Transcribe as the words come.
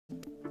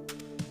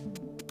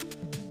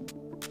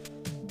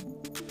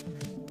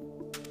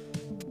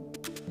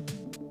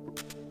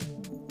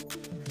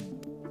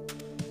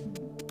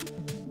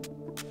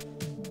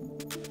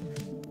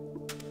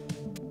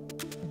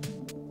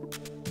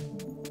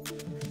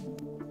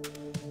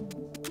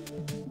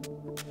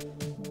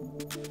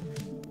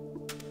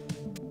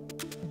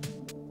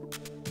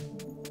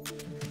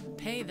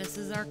Okay, this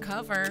is our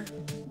cover.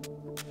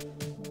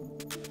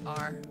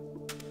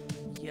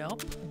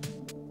 Yep.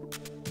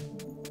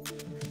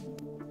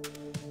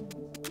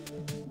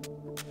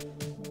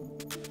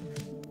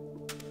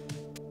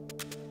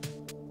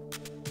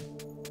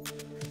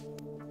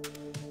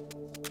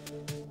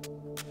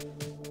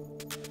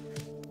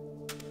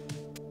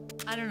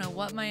 I don't know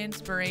what my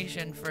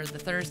inspiration for the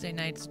Thursday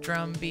night's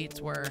drum beats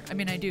were. I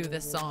mean, I do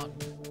this song.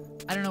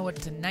 I don't know what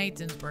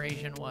tonight's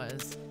inspiration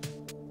was,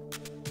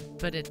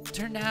 but it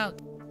turned out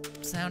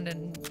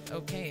sounding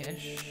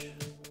okay-ish.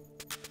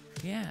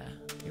 Yeah.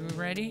 You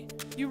ready?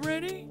 You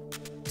ready?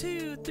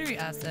 2, 3.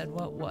 I said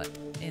what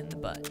in the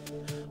butt.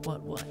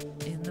 What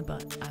in the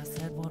butt. I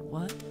said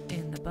what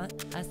in the butt.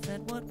 I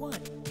said what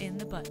in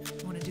the butt.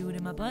 You wanna do it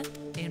in my butt?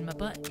 In my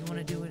butt. You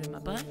wanna do it in my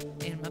butt?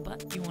 In my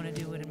butt. You wanna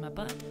do it in my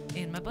butt?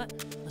 In my butt.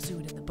 Let's do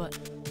it in the butt.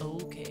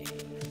 Okay.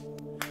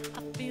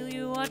 I feel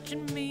you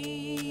watching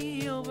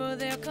me over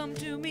there. Come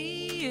to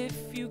me.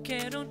 If you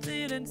care, don't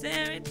sit and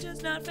stare. It's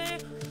just not fair.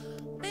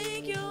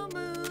 Make your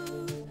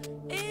move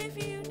if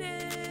you dare.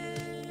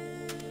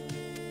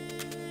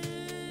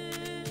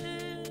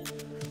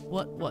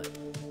 What?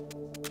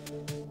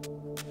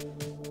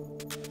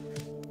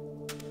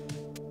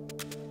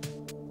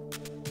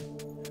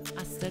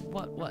 I said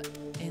what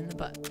in the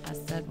butt. I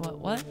said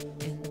what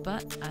in the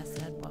butt. I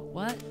said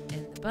what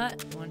in the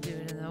butt. You wanna do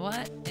it in the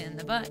what? In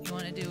the butt. You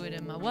wanna do it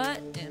in my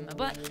what? In my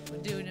butt. You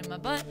wanna do it in my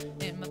butt?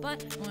 In my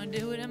butt. You wanna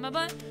do it in my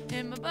butt?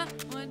 In my butt.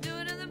 You wanna do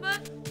it in the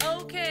butt?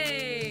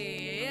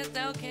 Okay, it's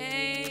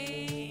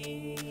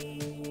okay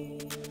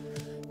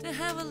to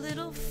have a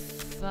little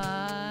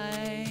fight.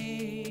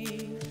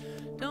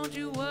 Don't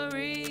you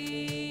worry,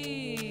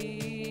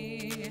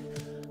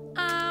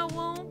 I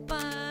won't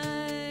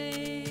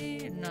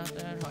bite. Not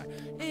that hard.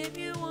 If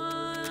you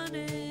want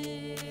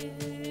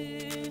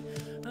it,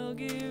 I'll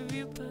give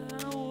you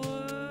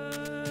power.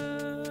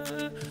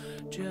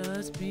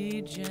 Just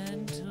be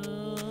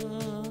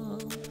gentle.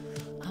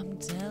 I'm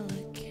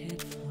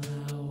delicate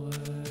flower.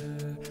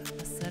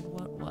 I said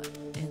what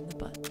in the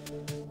butt.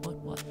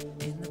 What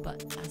in the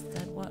butt. I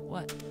said what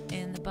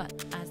in the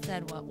butt. I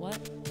said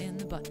what in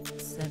the butt. I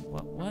said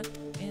what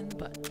in the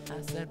butt.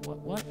 I said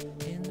what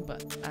in the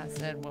butt. I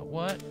said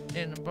what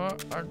in the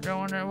butt. Or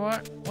doing it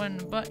what when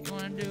the butt. You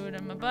wanna do it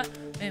in my butt?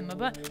 In my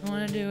butt. You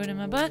wanna do it in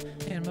my butt?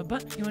 In my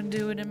butt. You wanna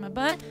do it in my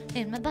butt?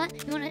 In my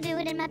butt, you wanna do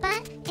it in my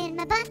butt? In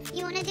my butt,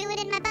 you wanna do it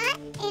in my butt?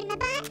 In my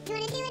butt, you wanna do it in my butt? In my butt, you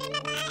wanna do it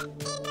in my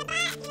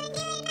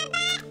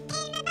butt?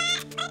 In my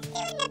butt, let's do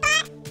it in my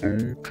butt.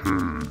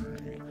 Okay.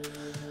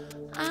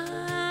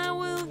 I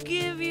will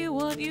give you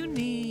what you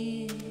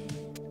need.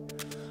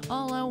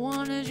 All I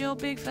want is your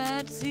big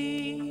fat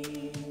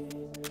seed.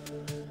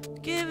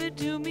 Give it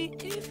to me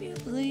if you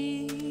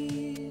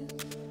please.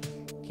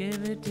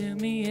 Give it to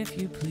me if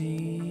you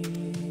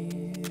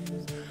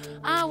please.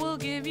 I will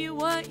give you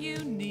what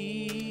you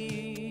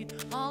need.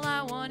 All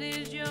I want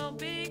is your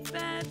big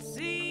fat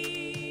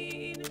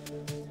seed.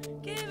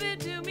 Give it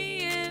to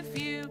me if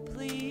you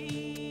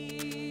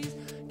please.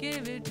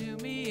 Give it to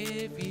me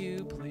if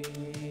you please.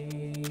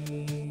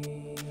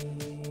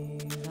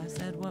 I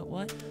said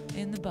what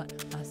in the butt.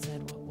 I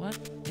said what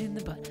in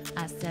the butt.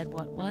 I said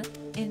what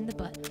in the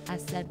butt. I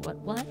said what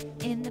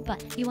in the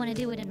butt. You wanna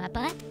do it in my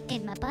butt?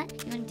 In my butt,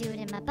 you wanna do it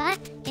in my butt?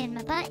 In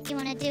my butt, you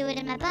wanna do it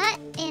in my butt?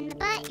 In my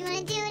butt, you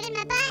wanna do it in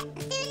my butt?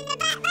 Let's do it in the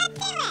butt, let's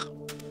do it!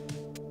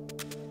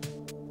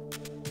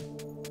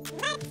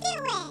 Let's do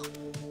it!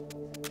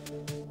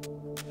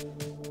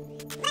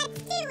 Let's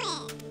do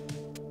it!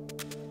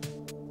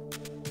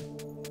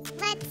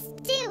 Let's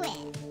do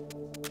it!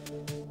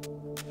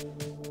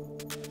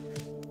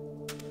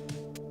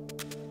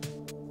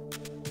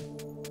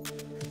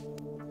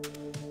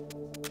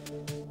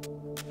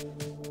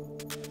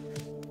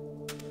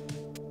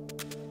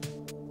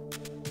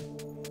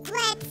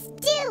 Let's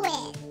do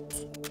it!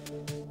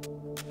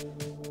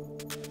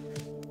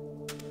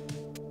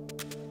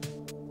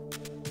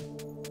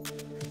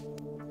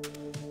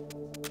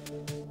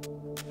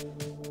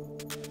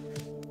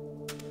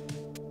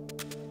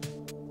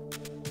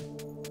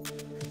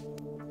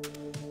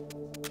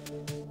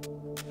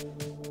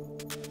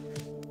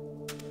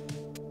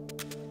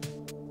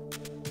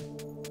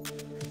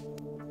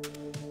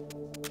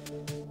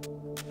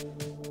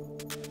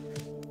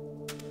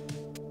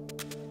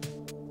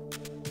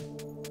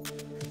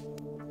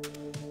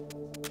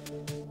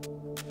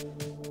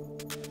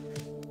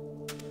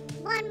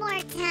 One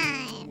more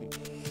time.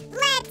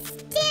 Let's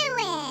do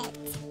it!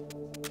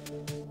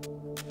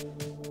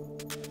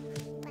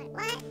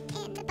 What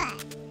in the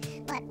butt?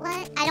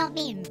 What? I don't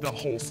mean The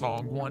whole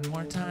song one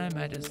more time.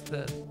 I just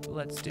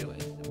let's do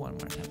it one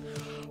more time.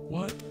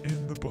 What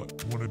in the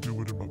butt? You wanna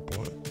do it in my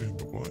butt? In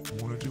my butt. You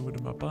wanna do it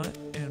in my butt?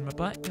 In my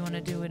butt. You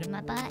wanna do it in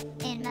my butt,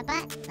 in my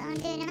butt, don't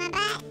do it in my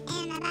butt,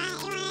 in my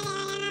butt, you wanna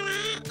do it in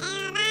my butt,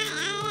 in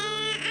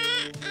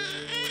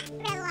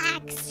my butt.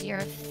 Relax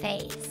your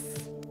face.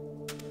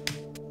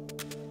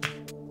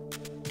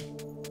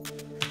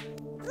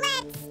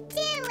 Let's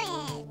do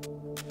it!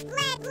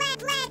 Let's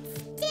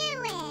do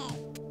it!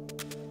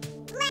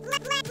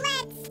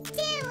 Let's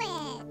do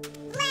it!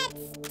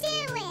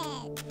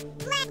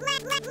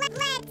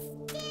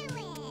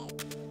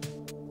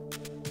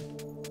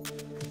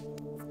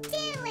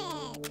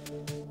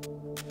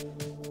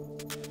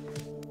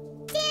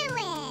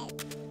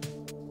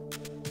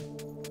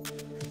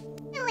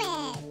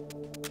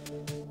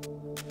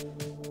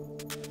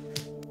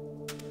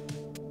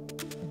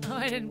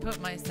 didn't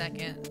put my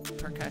second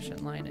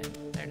percussion line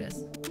in. There it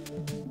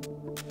is.